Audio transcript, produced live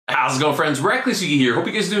How's it going, friends? Reckless Yugi here. Hope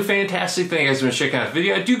you guys are doing fantastic. Thank you guys for checking out the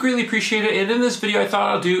video. I do greatly appreciate it. And in this video, I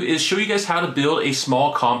thought I'll do is show you guys how to build a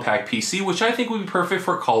small compact PC, which I think would be perfect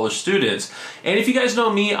for college students. And if you guys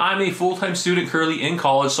know me, I'm a full-time student currently in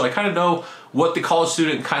college, so I kind of know what the college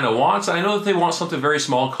student kind of wants. I know that they want something very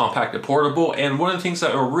small, compact, and portable. And one of the things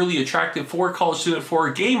that are really attractive for a college student, for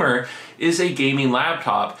a gamer, is a gaming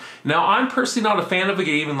laptop. Now, I'm personally not a fan of a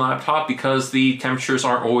gaming laptop because the temperatures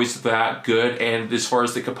aren't always that good, and as far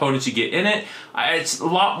as the components you get in it, it's a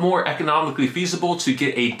lot more economically feasible to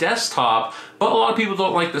get a desktop, but a lot of people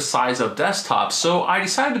don't like the size of desktops. So I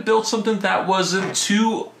decided to build something that wasn't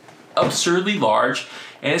too absurdly large,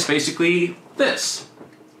 and it's basically this.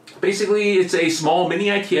 Basically, it's a small mini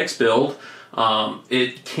ITX build.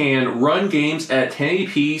 It can run games at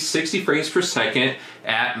 1080p, 60 frames per second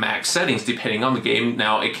at max settings, depending on the game.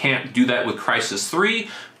 Now, it can't do that with Crysis 3,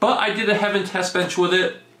 but I did a heaven test bench with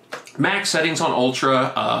it. Max settings on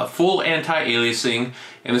Ultra, full anti-aliasing,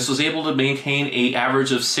 and this was able to maintain an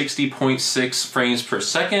average of 60.6 frames per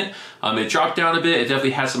second. It dropped down a bit. It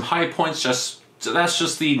definitely had some high points, so that's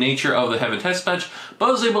just the nature of the heaven test bench, but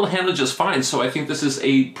I was able to handle it just fine, so I think this is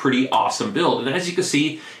a pretty awesome build. And as you can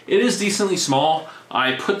see, it is decently small.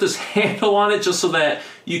 I put this handle on it just so that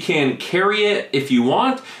you can carry it if you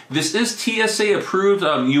want. This is TSA approved.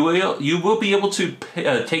 You will be able to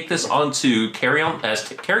take this onto carry-on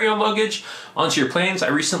luggage onto your planes. I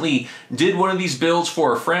recently did one of these builds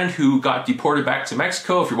for a friend who got deported back to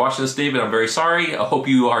Mexico. If you're watching this, David, I'm very sorry. I hope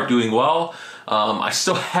you are doing well. I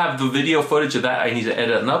still have the video footage of that I need to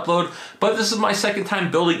edit and upload, but this is my second time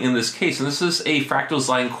building in this case, and this is a Fractal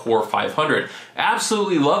Design Core 500.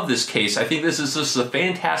 Absolutely love this case. I think this is just a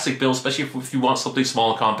fantastic build, especially if you want something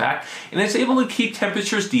small and compact, and it's able to keep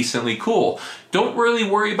temperatures decently cool. Don't really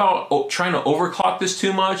worry about trying to overclock this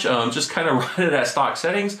too much, just kind of run it at stock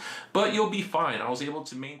settings, but you'll be fine. I was able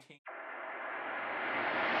to maintain...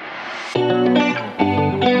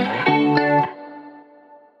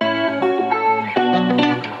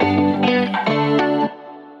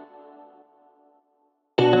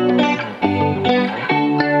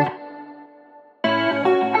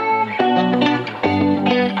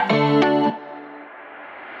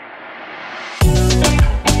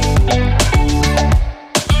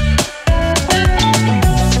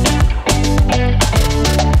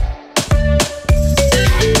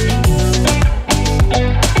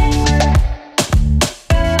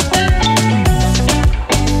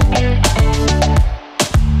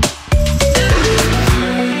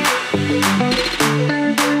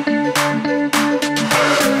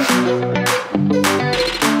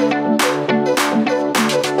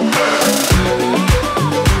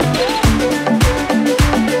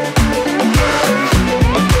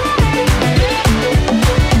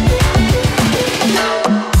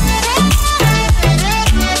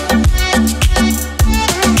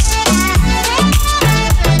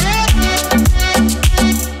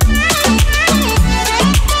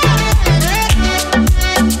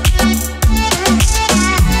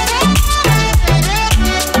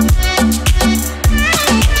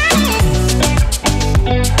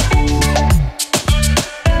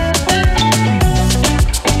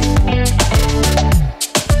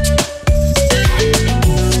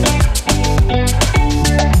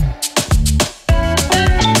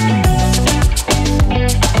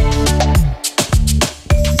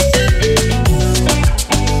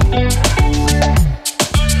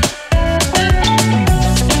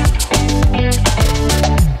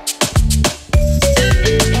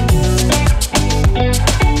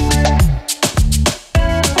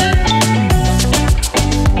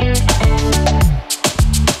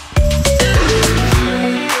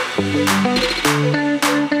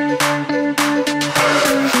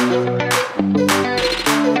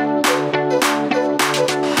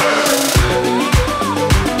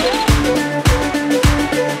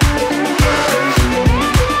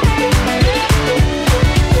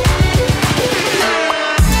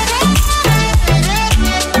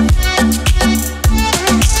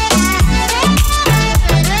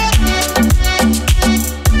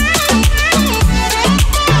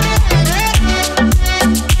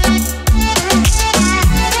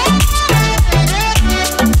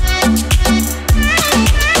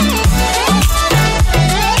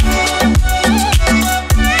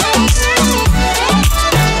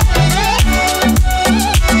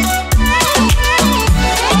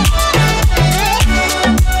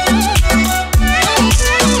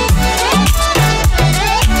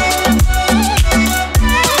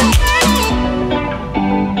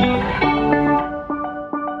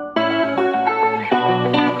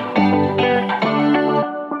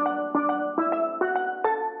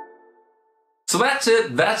 that's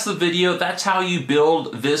it. That's the video. That's how you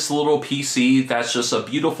build this little PC. That's just a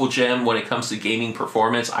beautiful gem when it comes to gaming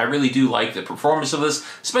performance. I really do like the performance of this,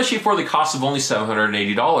 especially for the cost of only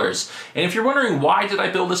 $780. And if you're wondering why did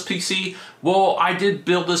I build this PC, well, I did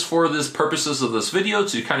build this for the purposes of this video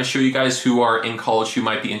to kind of show you guys who are in college who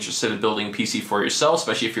might be interested in building a PC for yourself,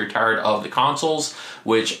 especially if you're tired of the consoles,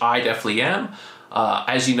 which I definitely am.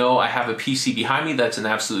 As you know, I have a PC behind me that's an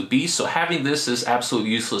absolute beast, so having this is absolutely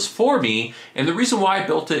useless for me. And the reason why I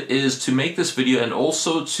built it is to make this video and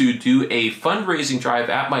also to do a fundraising drive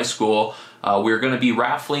at my school. We're going to be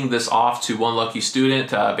raffling this off to one lucky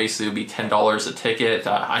student. Basically, it'll be $10 a ticket.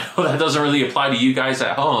 I know that doesn't really apply to you guys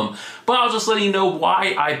at home, but I'll just let you know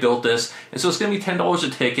why I built this. And so it's going to be $10 a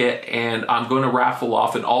ticket, and I'm going to raffle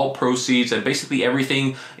off, and all proceeds and basically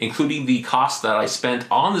everything, including the cost that I spent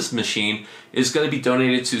on this machine, is going to be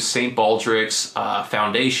donated to St. Baldrick's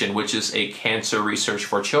Foundation, which is a cancer research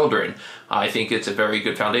for children. I think it's a very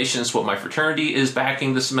good foundation. It's what my fraternity is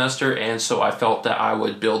backing this semester, and so I felt that I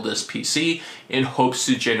would build this PC in hopes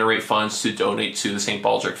to generate funds to donate to the St.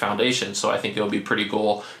 Baldrick Foundation. So I think it'll be a pretty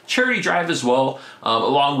cool charity drive as well.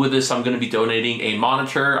 Along with this, I'm going to be donating a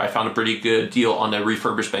monitor. I found a pretty good deal on a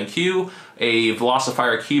refurbished BenQ, a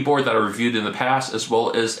Velocifire keyboard that I reviewed in the past, as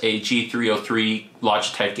well as a G303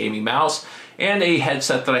 Logitech gaming mouse, and a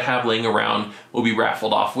headset that I have laying around will be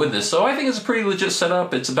raffled off with this. So I think it's a pretty legit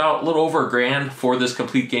setup. It's about a little over $1,000 for this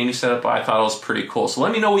complete gaming setup, but I thought it was pretty cool. So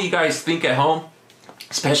let me know what you guys think at home,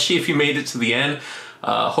 especially if you made it to the end.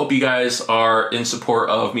 Hope you guys are in support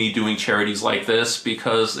of me doing charities like this,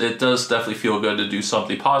 because it does definitely feel good to do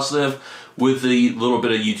something positive with the little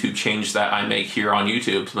bit of YouTube change that I make here on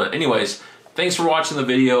YouTube. But anyways, thanks for watching the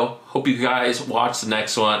video. Hope you guys watch the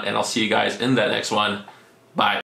next one, and I'll see you guys in that next one. Bye.